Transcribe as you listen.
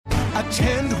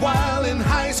Attend while in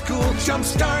high school.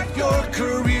 Jumpstart your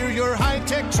career. Your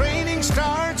high-tech training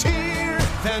starts here.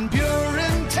 Van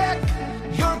Buren Tech.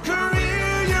 Your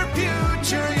career, your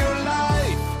future, your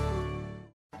life.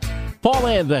 Paul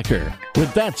Anbecker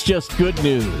with That's Just Good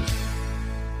News.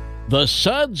 The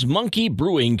Suds Monkey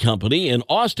Brewing Company in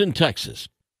Austin, Texas,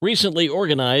 recently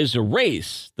organized a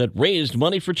race that raised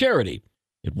money for charity.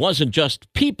 It wasn't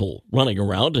just people running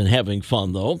around and having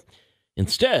fun, though.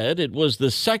 Instead, it was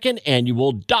the second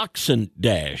annual Dachshund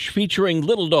Dash, featuring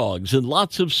little dogs and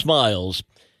lots of smiles.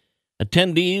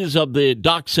 Attendees of the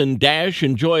Dachshund Dash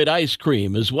enjoyed ice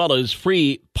cream as well as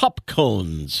free pup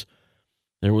cones.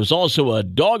 There was also a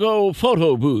doggo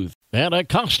photo booth and a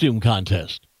costume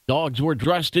contest. Dogs were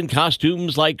dressed in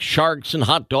costumes like sharks and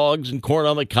hot dogs and corn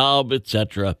on the cob,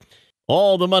 etc.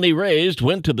 All the money raised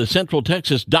went to the Central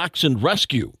Texas Dachshund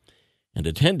Rescue, and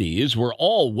attendees were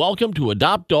all welcome to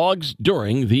adopt dogs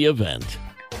during the event.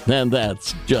 And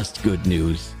that's just good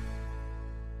news.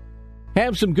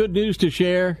 Have some good news to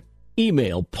share?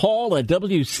 Email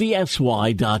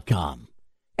paul@wcsy.com.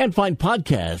 And find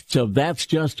podcasts of That's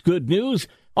Just Good News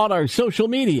on our social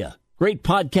media, great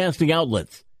podcasting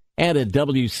outlets, and at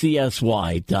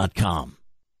wcsy.com.